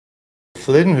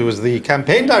Flynn, who was the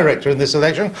campaign director in this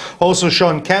election, also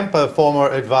Sean Kemper, former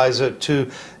advisor to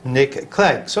Nick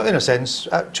Clegg. So in a sense,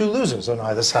 two losers on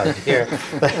either side here.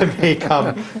 Let me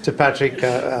come to Patrick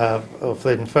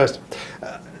Flynn first.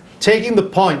 Taking the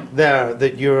point there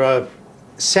that you're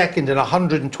second in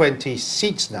 120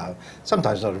 seats now,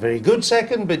 sometimes not a very good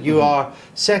second, but you are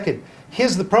second.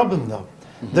 Here's the problem though.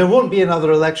 There won't be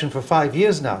another election for 5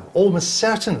 years now, almost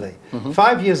certainly.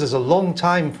 5 years is a long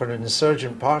time for an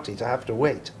insurgent party to have to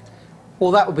wait. Well,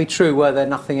 that would be true were there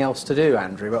nothing else to do,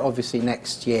 Andrew, but obviously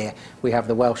next year we have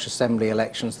the Welsh Assembly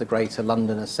elections, the Greater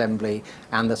London Assembly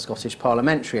and the Scottish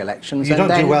parliamentary elections. You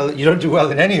don't do well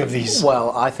in any of these.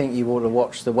 Well, I think you ought to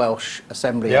watch the Welsh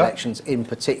Assembly elections in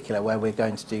particular, where we're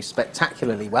going to do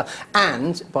spectacularly well.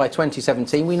 And by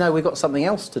 2017 we know we've got something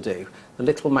else to do. The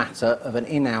little matter of an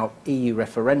in-out EU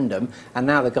referendum, and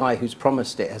now the guy who's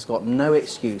promised it has got no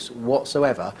excuse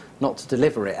whatsoever not to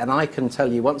deliver it. And I can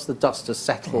tell you, once the dust has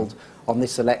settled on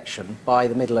this election, by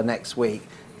the middle of next week,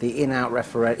 the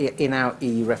in-out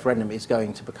EU referendum is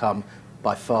going to become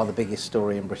by far the biggest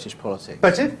story in British politics.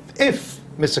 But if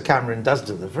Mr Cameron does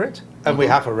deliver it, and we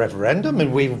have a referendum,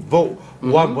 and we vote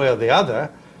one way or the other,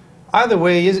 either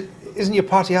way, isn't your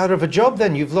party out of a job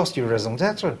then? You've lost your raison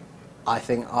d'etre. I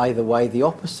think either way, the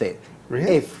opposite.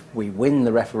 Really? If we win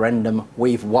the referendum,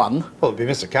 we've won. Well, it'll be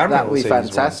Mr Cameron. That would be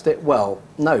fantastic. Well,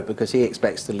 no, because he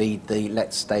expects to lead the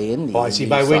Let's Stay In. I see.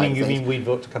 By winning, you mean we'd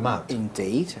vote to come out?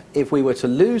 Indeed. If we were to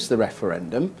lose the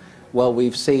referendum, well,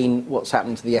 we've seen what's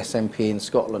happened to the SNP in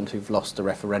Scotland, who've lost the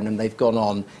referendum. They've gone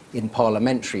on in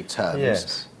parliamentary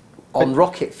terms on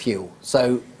rocket fuel.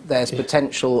 So there's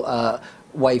potential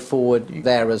way forward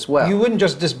there as well. You wouldn't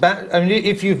just disband. I mean,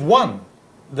 if you've won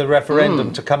the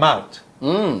referendum to come out,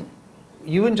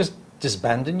 you wouldn't just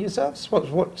disbanding yourselves?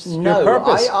 What's your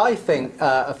purpose? I think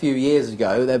a few years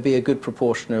ago there'd be a good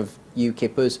proportion of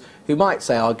UKIPers who might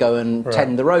say I'll go and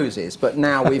tend the roses, but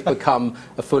now we've become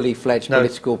a fully fledged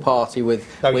political party with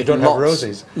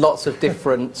lots of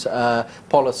different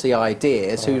policy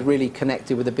ideas who really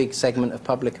connected with a big segment of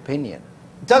public opinion.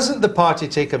 Doesn't the party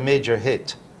take a major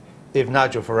hit if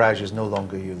Nigel Farage is no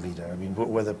longer your leader? I mean,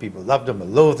 whether people loved him or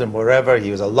loathed him, wherever,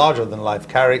 he was a larger-than-life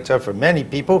character for many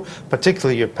people,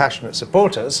 particularly your passionate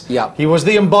supporters. Yeah. He was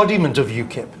the embodiment of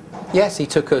UKIP. Yes, he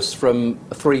took us from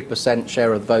a 3%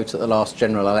 share of the vote at the last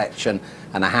general election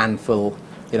and a handful,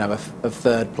 you know, of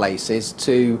third places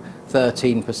to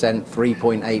 13%,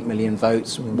 3.8 million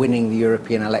votes, winning the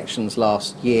European elections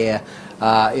last year.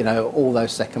 You know, all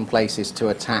those second places to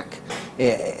attack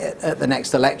at the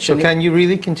next election. So can you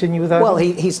really continue with that? Well,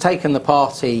 he's taken the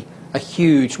party a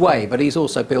huge way, but he's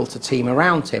also built a team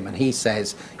around him, and he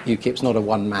says UKIP's not a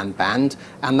one-man band,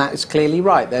 and that is clearly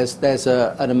right. There's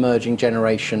an emerging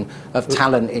generation of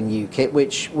talent in UKIP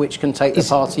which can take the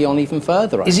party on even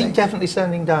further, I think. Is he definitely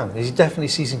standing down? Is he definitely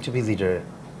ceasing to be leader?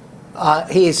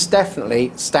 He is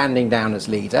definitely standing down as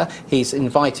leader. He's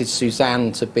invited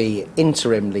Suzanne to be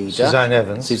interim leader. Suzanne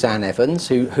Evans,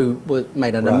 who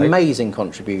made an amazing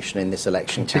contribution in this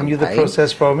election Continue campaign. the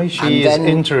process for me. She is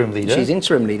interim leader. She's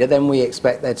interim leader. Then we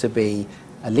expect there to be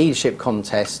a leadership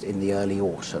contest in the early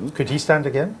autumn. Could he stand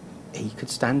again? He could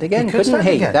stand again, couldn't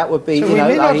he? That would be, so you know,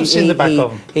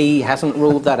 he hasn't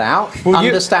ruled that out.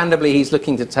 Understandably, he's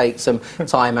looking to take some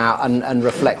time out and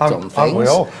reflect on things. Aren't we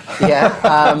all?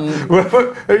 Yeah.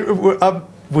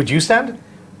 Would you stand?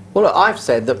 Well, look, I've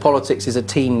said that politics is a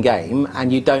team game,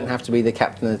 and you don't have to be the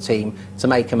captain of the team to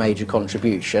make a major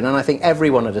contribution. And I think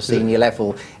everyone at a senior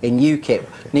level in UKIP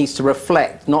needs to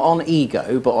reflect not on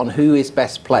ego, but on who is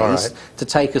best placed to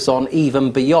take us on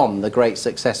even beyond the great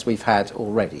success we've had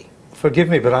already. Forgive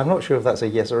me, but I'm not sure if that's a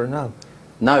yes or a no.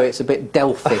 No, it's a bit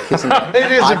Delphic, isn't it?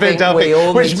 It is a bit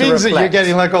Delphic, which means that you're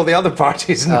getting like all the other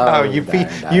parties now.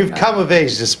 You've come of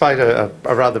age despite a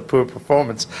rather poor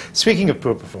performance. Speaking of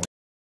poor performance,